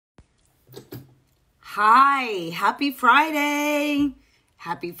Hi, happy Friday.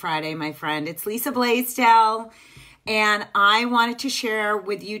 Happy Friday, my friend. It's Lisa Blaisdell, and I wanted to share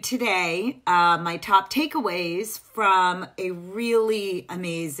with you today my top takeaways from a really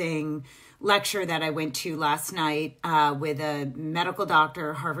amazing lecture that I went to last night with a medical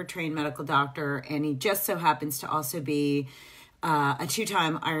doctor, Harvard-trained medical doctor, and he just so happens to also be a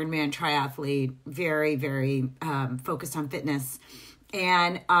two-time Ironman triathlete, very, very focused on fitness.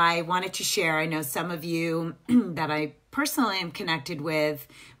 And I wanted to share, I know some of you that I personally am connected with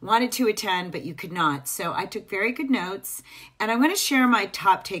wanted to attend, but you could not. So I took very good notes, and I'm going to share my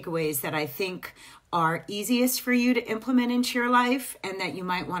top takeaways that I think are easiest for you to implement into your life and that you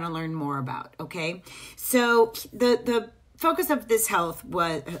might want to learn more about. Okay. So the focus of this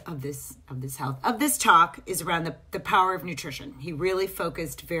talk is around the power of nutrition. He really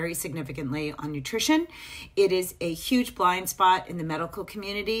focused very significantly on nutrition. It is a huge blind spot in the medical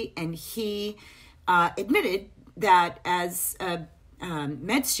community, and he admitted that as a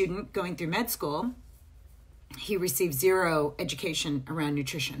med student going through med school, he received zero education around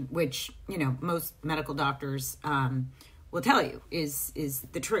nutrition, which, you know, most medical doctors will tell you is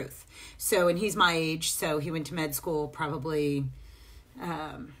the truth. So, and he's my age, so he went to med school probably,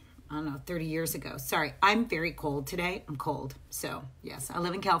 30 years ago. Sorry, I'm very cold today. I'm cold. So yes, I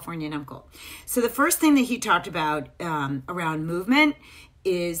live in California and I'm cold. So the first thing that he talked about around movement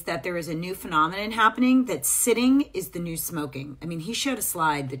is that there is a new phenomenon happening, that sitting is the new smoking. I mean, he showed a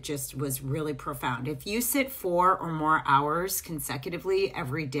slide that just was really profound. If you sit 4 or more hours consecutively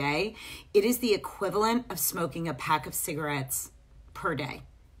every day, it is the equivalent of smoking a pack of cigarettes per day.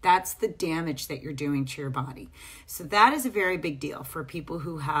 That's the damage that you're doing to your body. So that is a very big deal for people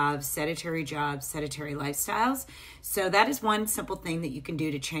who have sedentary jobs, sedentary lifestyles. So that is one simple thing that you can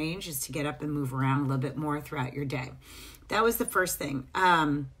do to change, is to get up and move around a little bit more throughout your day. That was the first thing.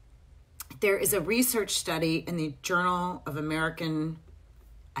 There is a research study in the Journal of American,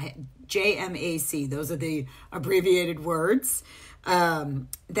 JMAC, those are the abbreviated words,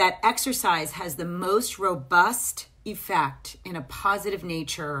 that exercise has the most robust effect in a positive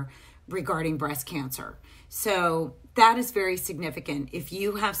nature regarding breast cancer. So that is very significant. If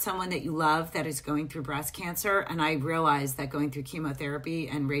you have someone that you love that is going through breast cancer, and I realize that going through chemotherapy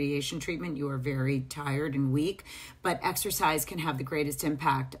and radiation treatment, you are very tired and weak, but exercise can have the greatest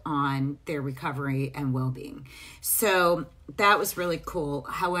impact on their recovery and well-being. So that was really cool.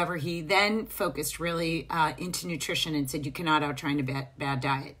 However, he then focused really into nutrition and said, you cannot out-train a bad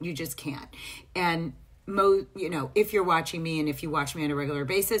diet. You just can't. And if you're watching me and if you watch me on a regular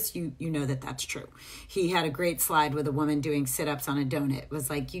basis, you know that that's true. He had a great slide with a woman doing sit-ups on a donut. It was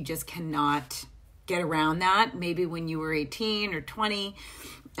like, you just cannot get around that. Maybe when you were 18 or 20,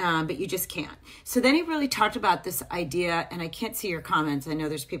 but you just can't. So then he really talked about this idea, and I can't see your comments. I know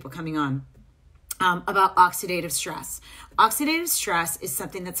there's people coming on. About oxidative stress. Oxidative stress is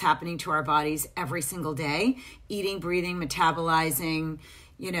something that's happening to our bodies every single day. Eating, breathing, metabolizing,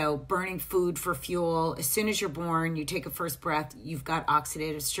 burning food for fuel. As soon as you're born, you take a first breath, you've got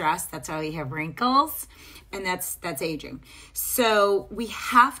oxidative stress. That's how you have wrinkles, and that's aging. So we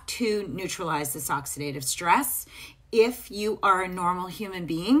have to neutralize this oxidative stress. If you are a normal human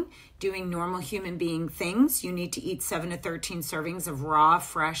being doing normal human being things, you need to eat 7 to 13 servings of raw,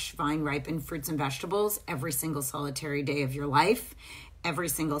 fresh, vine-ripened fruits and vegetables every single solitary day of your life. Every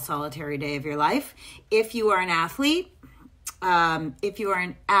single solitary day of your life. If you are an athlete,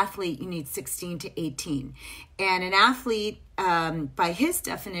 you need 16 to 18. And an athlete, by his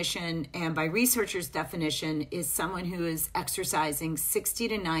definition and by researchers' definition, is someone who is exercising 60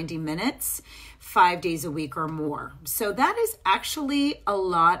 to 90 minutes, 5 days a week or more. So that is actually a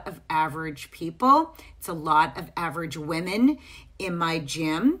lot of average people. It's a lot of average women in my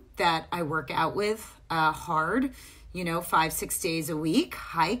gym that I work out with hard, 5-6 days a week.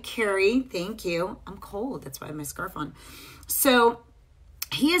 Hi, Carrie. Thank you. I'm cold. That's why I have my scarf on. So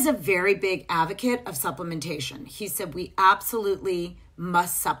he is a very big advocate of supplementation. He said we absolutely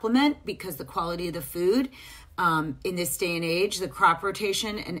must supplement because the quality of the food in this day and age, the crop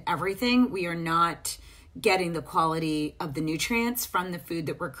rotation and everything, we are not getting the quality of the nutrients from the food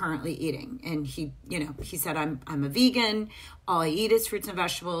that we're currently eating. And he said, I'm a vegan. All I eat is fruits and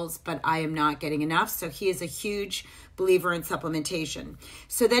vegetables, but I am not getting enough. So he is a huge believer in supplementation.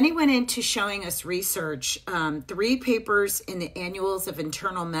 So then he went into showing us research, 3 papers in the Annuals of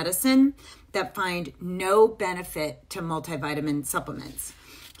Internal Medicine that find no benefit to multivitamin supplements.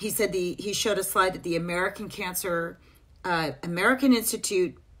 He said he showed a slide that the American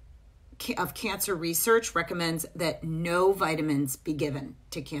Institute of Cancer Research recommends that no vitamins be given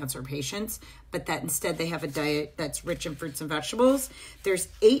to cancer patients, but that instead they have a diet that's rich in fruits and vegetables. There's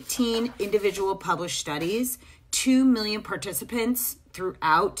 18 individual published studies, 2 million participants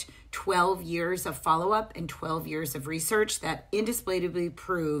throughout 12 years of follow-up and 12 years of research that indisputably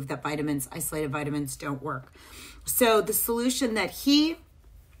prove that isolated vitamins don't work. So the solution that he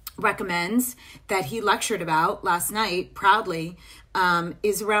recommends, that he lectured about last night proudly,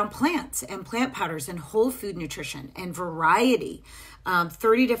 is around plants and plant powders and whole food nutrition and variety.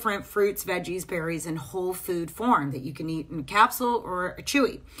 30 different fruits, veggies, berries in whole food form that you can eat in a capsule or a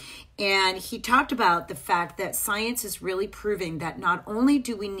chewy. And he talked about the fact that science is really proving that not only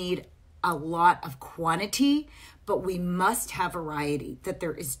do we need a lot of quantity, but we must have variety, that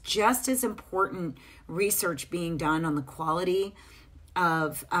there is just as important research being done on the quality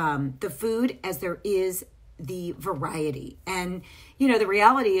of the food as there is the variety. And, the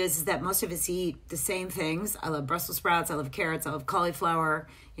reality is that most of us eat the same things. I love Brussels sprouts. I love carrots. I love cauliflower.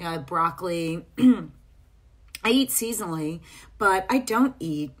 I have broccoli. I eat seasonally, but I don't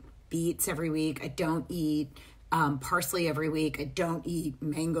eat beets every week. I don't eat parsley every week. I don't eat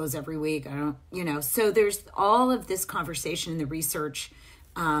mangoes every week. I don't, so there's all of this conversation in the research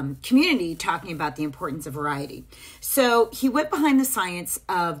community talking about the importance of variety. So he went behind the science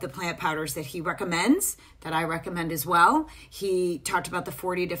of the plant powders that he recommends, that I recommend as well. He talked about the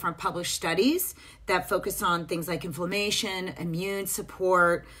 40 different published studies that focus on things like inflammation, immune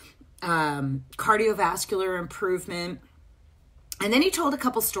support, cardiovascular improvement. And then he told a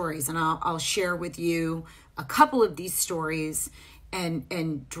couple stories, and I'll share with you a couple of these stories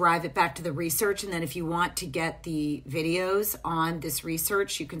and drive it back to the research. And then if you want to get the videos on this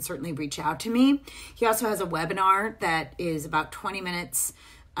research, you can certainly reach out to me. He also has a webinar that is about 20 minutes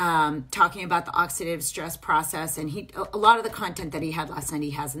talking about the oxidative stress process. And a lot of the content that he had last night,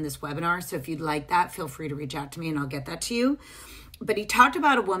 he has in this webinar. So if you'd like that, feel free to reach out to me and I'll get that to you. But he talked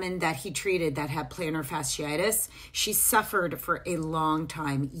about a woman that he treated that had plantar fasciitis. She suffered for a long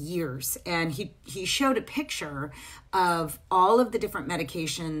time, years. And he showed a picture of all of the different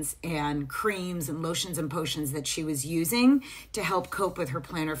medications and creams and lotions and potions that she was using to help cope with her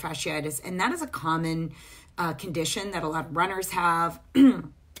plantar fasciitis. And that is a common condition that a lot of runners have.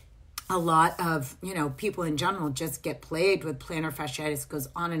 A lot of, people in general just get plagued with plantar fasciitis. It goes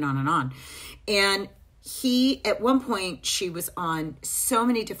on and on and on. And at one point, she was on so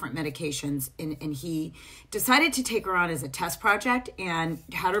many different medications, and he decided to take her on as a test project and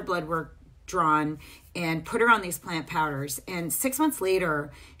had her blood work drawn and put her on these plant powders. And 6 months later,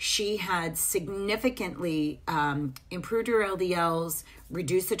 she had significantly improved her LDLs,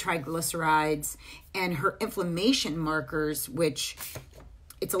 reduced the triglycerides, and her inflammation markers, which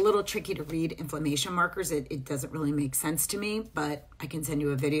it's a little tricky to read inflammation markers. It doesn't really make sense to me, but I can send you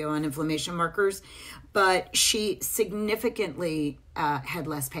a video on inflammation markers. But she significantly had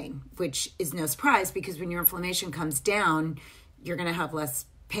less pain, which is no surprise because when your inflammation comes down, you're going to have less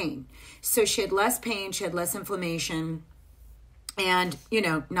pain. So she had less pain, she had less inflammation. And,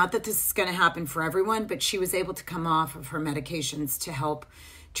 not that this is going to happen for everyone, but she was able to come off of her medications to help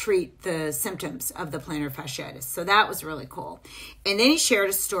treat the symptoms of the plantar fasciitis. So that was really cool. And then he shared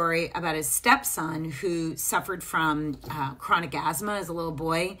a story about his stepson who suffered from chronic asthma as a little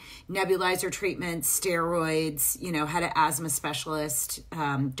boy, nebulizer treatments, steroids, had an asthma specialist,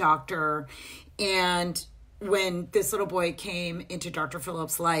 doctor. And when this little boy came into Dr.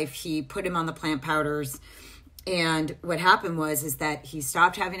 Phillips' life, he put him on the plant powders. And what happened is that he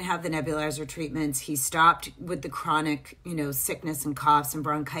stopped having to have the nebulizer treatments. He stopped with the chronic, sickness and coughs and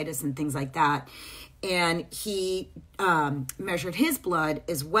bronchitis and things like that. And he measured his blood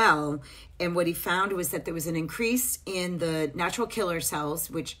as well. And what he found was that there was an increase in the natural killer cells,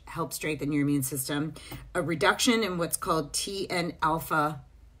 which help strengthen your immune system, a reduction in what's called TN-alpha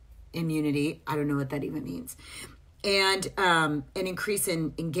immunity. I don't know what that even means. And an increase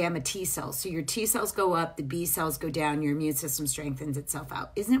in gamma T cells. So your T cells go up, the B cells go down, your immune system strengthens itself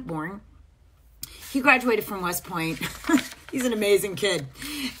out. Isn't it boring? He graduated from West Point. He's an amazing kid.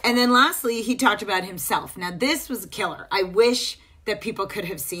 And then lastly, he talked about himself. Now, this was a killer. I wish that people could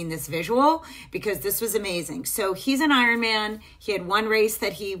have seen this visual because this was amazing. So he's an Ironman. He had one race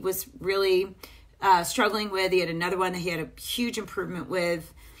that he was really struggling with. He had another one that he had a huge improvement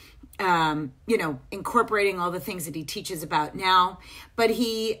with. Incorporating all the things that he teaches about now. But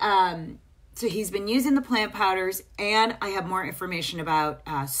so he's been using the plant powders, and I have more information about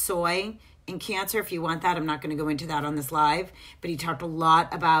soy and cancer. If you want that, I'm not going to go into that on this live, but he talked a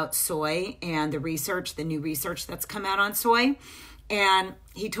lot about soy and the new research that's come out on soy. And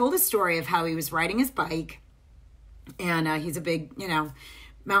he told a story of how he was riding his bike, and he's a big,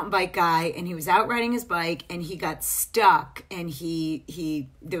 mountain bike guy, and he was out riding his bike and he got stuck, and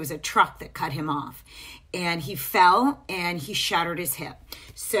there was a truck that cut him off, and he fell and he shattered his hip.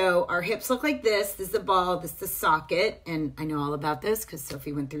 So our hips look like this. This is the ball, this is the socket, and I know all about this because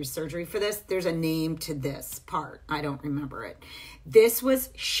Sophie went through surgery for this. There's a name to this part. I don't remember it. This was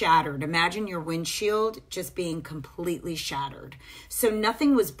shattered. Imagine your windshield just being completely shattered. So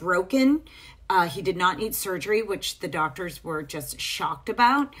nothing was broken. He did not need surgery, which the doctors were just shocked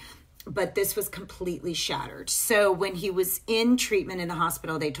about, but this was completely shattered. So when he was in treatment in the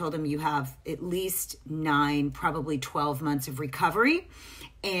hospital, they told him you have at least 9, probably 12 months of recovery.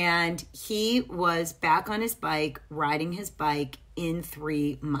 And he was back on his bike, riding his bike in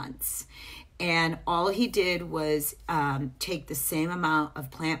 3 months. And all he did was take the same amount of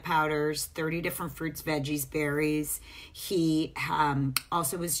plant powders, 30 different fruits, veggies, berries. He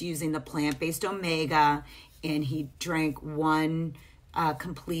also was using the plant-based omega, and he drank 1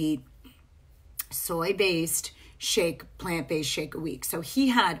 complete soy-based shake, plant-based shake a week. So he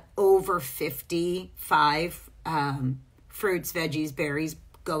had over 55 fruits, veggies, berries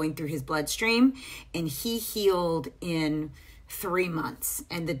going through his bloodstream, and he healed in 3 months,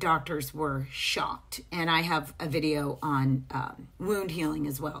 and the doctors were shocked. And I have a video on wound healing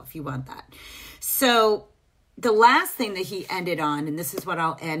as well, if you want that. So the last thing that he ended on, and this is what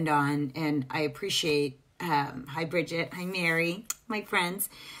I'll end on, and I appreciate, hi Bridget, hi Mary, my friends,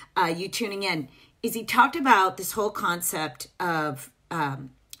 you tuning in, is he talked about this whole concept of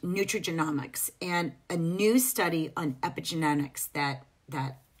nutrigenomics and a new study on epigenetics that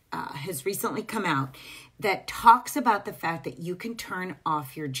has recently come out that talks about the fact that you can turn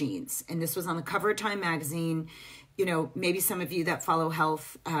off your genes. And this was on the cover of Time magazine. You know, maybe some of you that follow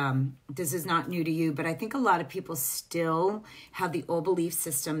health, this is not new to you, but I think a lot of people still have the old belief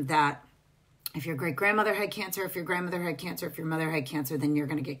system that if your great-grandmother had cancer, if your grandmother had cancer, if your mother had cancer, then you're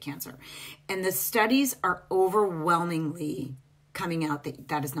going to get cancer. And the studies are overwhelmingly coming out that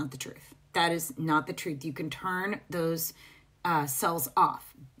that is not the truth. That is not the truth. You can turn those cells off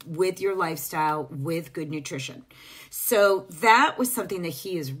with your lifestyle, with good nutrition. So that was something that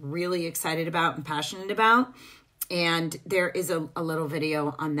he is really excited about and passionate about. And there is a little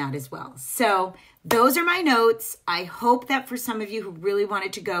video on that as well. So those are my notes. I hope that for some of you who really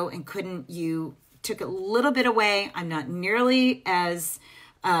wanted to go and couldn't, you took a little bit away. I'm not nearly as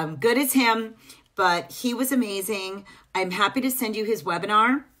good as him, but he was amazing. I'm happy to send you his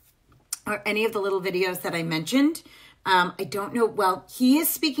webinar or any of the little videos that I mentioned. I don't know. Well, he is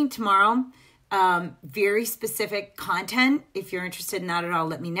speaking tomorrow. Very specific content. If you're interested in that at all,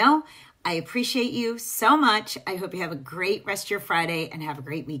 let me know. I appreciate you so much. I hope you have a great rest of your Friday and have a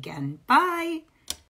great weekend. Bye.